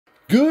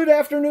Good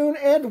afternoon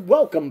and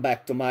welcome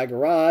back to my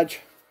garage.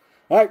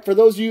 Alright, for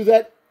those of you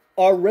that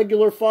are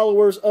regular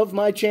followers of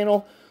my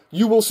channel,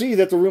 you will see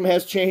that the room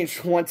has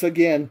changed once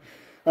again.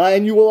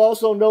 And you will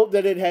also note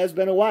that it has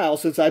been a while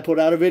since I put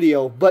out a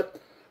video.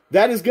 But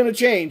that is going to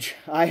change.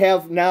 I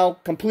have now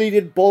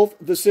completed both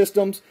the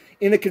systems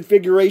in a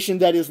configuration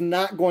that is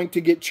not going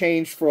to get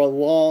changed for a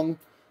long,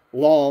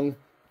 long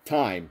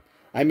time.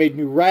 I made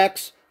new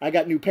racks. I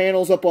got new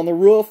panels up on the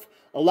roof.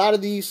 A lot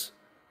of these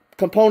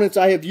components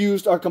I have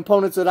used are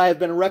components that I have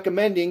been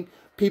recommending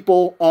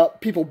people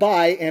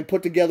buy and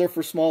put together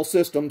for small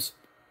systems.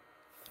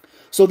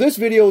 So this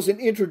video is an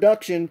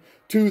introduction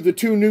to the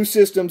two new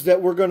systems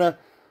that we're going to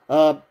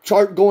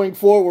chart going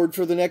forward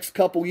for the next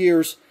couple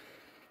years.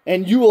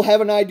 And you will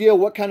have an idea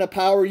what kind of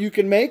power you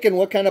can make and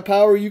what kind of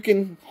power you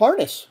can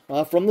harness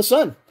from the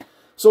sun.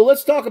 So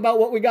let's talk about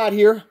what we got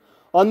here.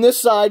 On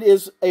this side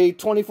is a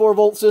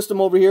 24-volt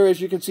system over here. As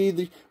you can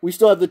see, we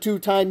still have the two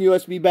Time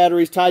USB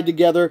batteries tied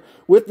together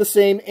with the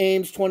same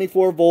Ames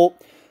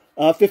 24-volt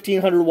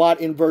 1500-watt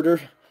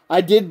inverter. I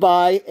did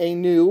buy a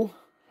new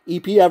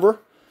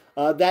EP-Ever.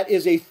 That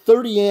is a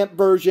 30-amp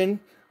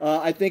version.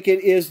 I think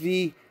it is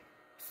the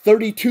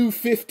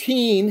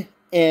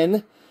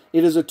 3215N.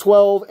 It is a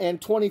 12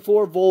 and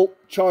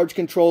 24-volt charge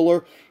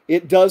controller.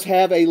 It does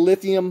have a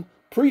lithium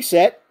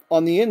preset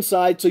on the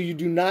inside, so you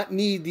do not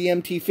need the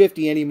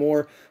MT50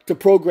 anymore to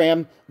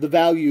program the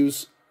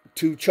values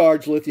to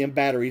charge lithium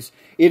batteries.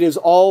 It is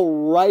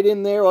all right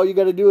in there. All you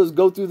got to do is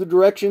go through the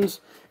directions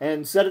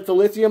and set it to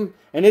lithium,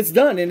 and it's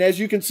done. And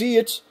as you can see,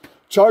 it's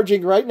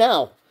charging right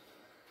now.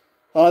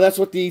 That's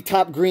what the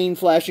top green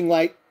flashing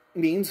light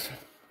means.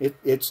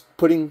 It's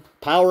putting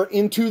power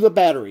into the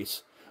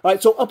batteries. All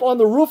right, so up on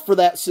the roof for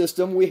that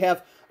system, we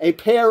have a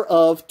pair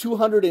of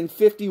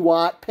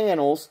 250-watt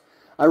panels.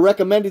 I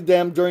recommended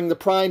them during the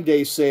Prime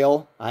Day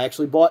sale. I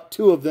actually bought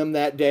two of them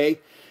that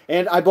day.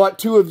 And I bought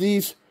two of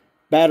these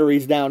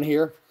batteries down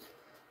here.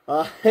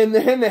 And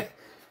then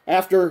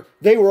after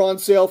they were on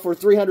sale for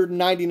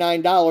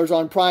 $399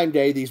 on Prime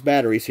Day, these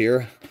batteries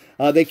here,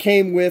 they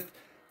came with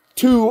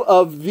two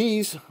of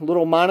these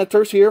little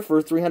monitors here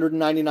for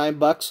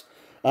 $399.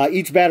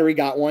 Each battery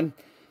got one.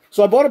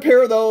 So I bought a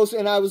pair of those,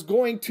 and I was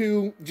going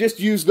to just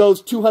use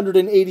those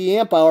 280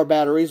 amp hour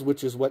batteries,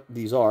 which is what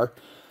these are,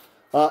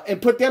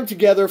 and put them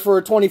together for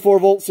a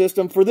 24-volt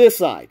system for this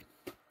side.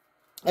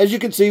 As you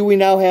can see, we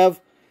now have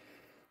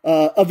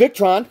a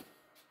Victron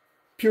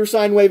pure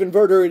sine wave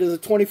inverter. It is a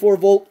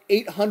 24-volt,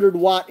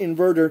 800-watt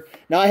inverter.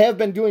 Now, I have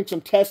been doing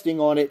some testing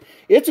on it.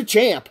 It's a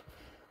champ.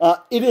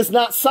 It is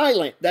not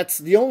silent. That's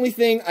the only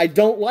thing I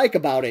don't like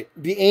about it.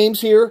 The Ames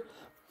here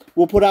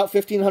will put out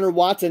 1,500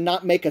 watts and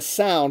not make a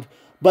sound.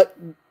 But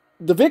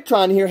the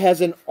Victron here has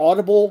an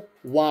audible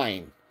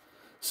whine.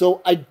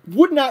 So I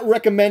would not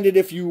recommend it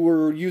if you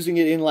were using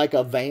it in like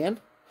a van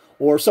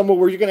or somewhere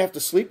where you're going to have to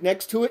sleep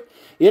next to it.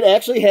 It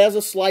actually has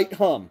a slight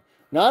hum.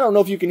 Now, I don't know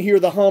if you can hear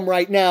the hum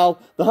right now.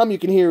 The hum you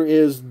can hear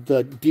is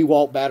the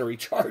DeWalt battery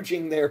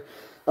charging there.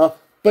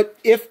 But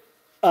if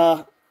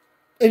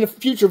in a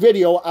future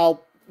video,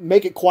 I'll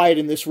make it quiet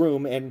in this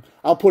room and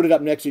I'll put it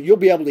up next to it. You'll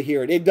be able to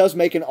hear it. It does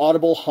make an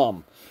audible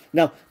hum.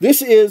 Now,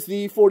 this is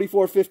the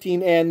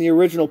 4415N, the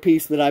original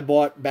piece that I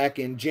bought back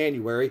in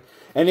January,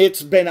 and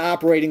it's been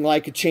operating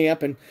like a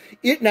champ, and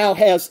it now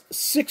has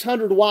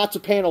 600 watts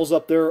of panels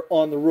up there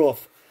on the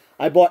roof.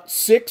 I bought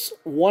 6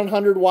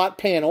 100-watt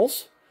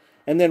panels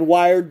and then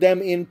wired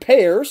them in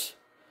pairs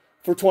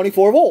for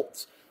 24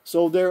 volts.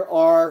 So there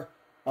are,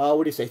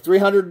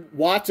 300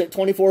 watts at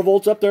 24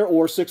 volts up there,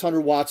 or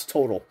 600 watts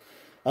total.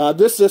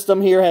 This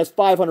system here has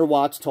 500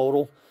 watts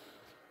total.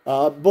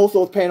 Both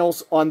those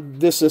panels on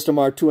this system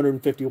are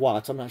 250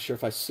 watts. I'm not sure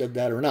if I said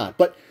that or not.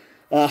 But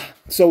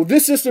so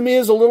this system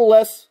is a little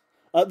less,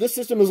 this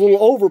system is a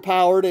little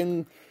overpowered,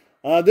 and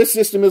this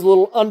system is a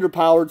little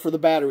underpowered for the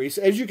batteries.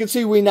 As you can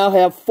see, we now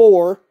have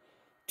 4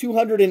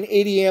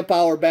 280 amp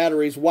hour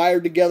batteries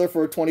wired together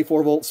for a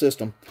 24-volt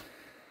system.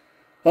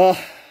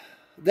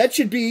 That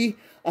should be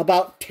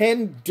about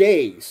 10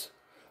 days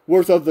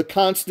worth of the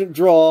constant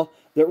draw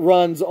that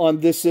runs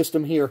on this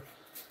system here.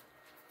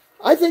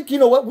 I think, you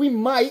know what, we're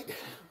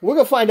going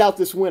to find out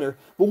this winter,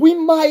 but we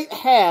might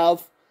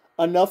have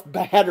enough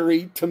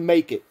battery to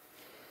make it.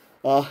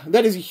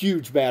 That is a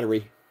huge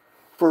battery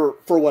for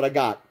what I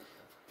got.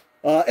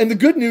 And the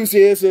good news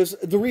is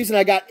the reason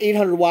I got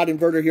 800-watt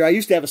inverter here, I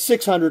used to have a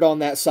 600 on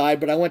that side,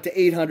 but I went to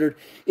 800,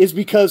 is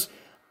because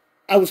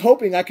I was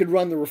hoping I could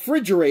run the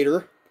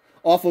refrigerator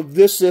off of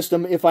this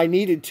system if I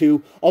needed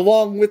to,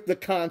 along with the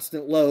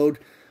constant load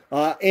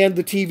and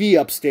the TV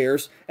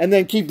upstairs, and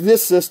then keep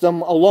this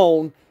system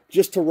alone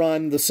just to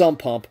run the sump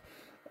pump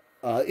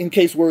in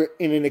case we're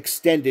in an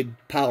extended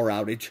power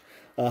outage.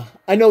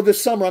 I know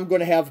this summer I'm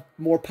going to have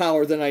more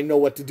power than I know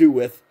what to do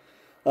with.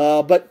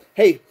 But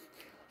hey,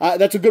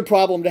 that's a good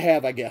problem to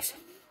have, I guess.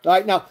 All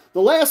right, now,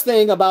 the last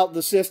thing about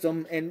the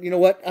system, and you know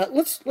what,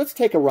 let's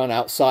take a run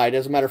outside.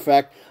 As a matter of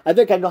fact, I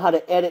think I know how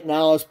to edit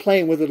now. I was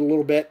playing with it a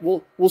little bit.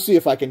 We'll see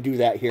if I can do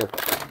that here.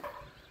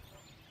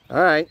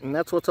 All right, and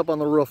that's what's up on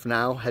the roof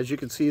now. As you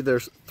can see,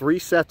 there's 3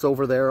 sets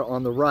over there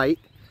on the right,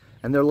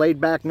 and they're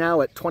laid back now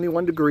at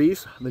 21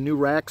 degrees. The new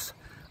racks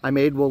I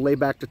made will lay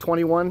back to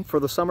 21 for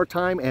the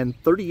summertime and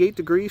 38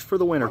 degrees for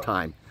the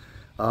wintertime.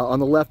 On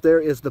the left there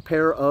is the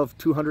pair of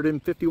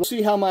 250.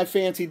 See how my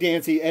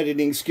fancy-dancy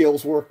editing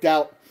skills worked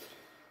out.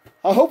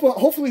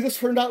 Hopefully this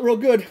turned out real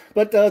good,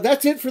 but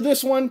that's it for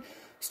this one.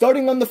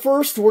 Starting on the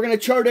 1st, we're going to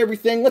chart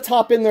everything. Let's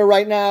hop in there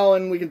right now,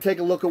 and we can take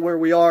a look at where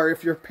we are.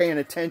 If you're paying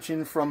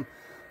attention from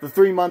the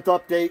 3-month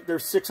update,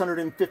 there's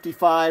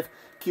 655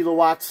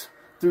 kilowatts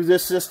through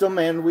this system,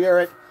 and we are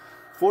at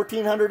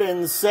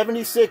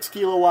 1,476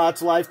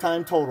 kilowatts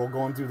lifetime total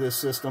going through this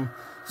system.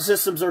 The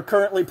systems are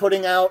currently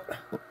putting out,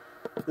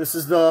 this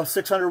is the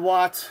 600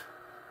 watts,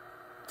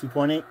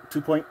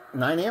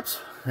 2.9 amps,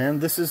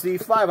 and this is the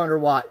 500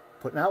 watt,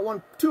 putting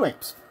out 2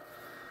 amps.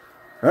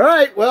 All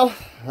right, well,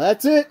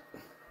 that's it.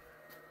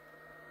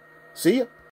 See ya.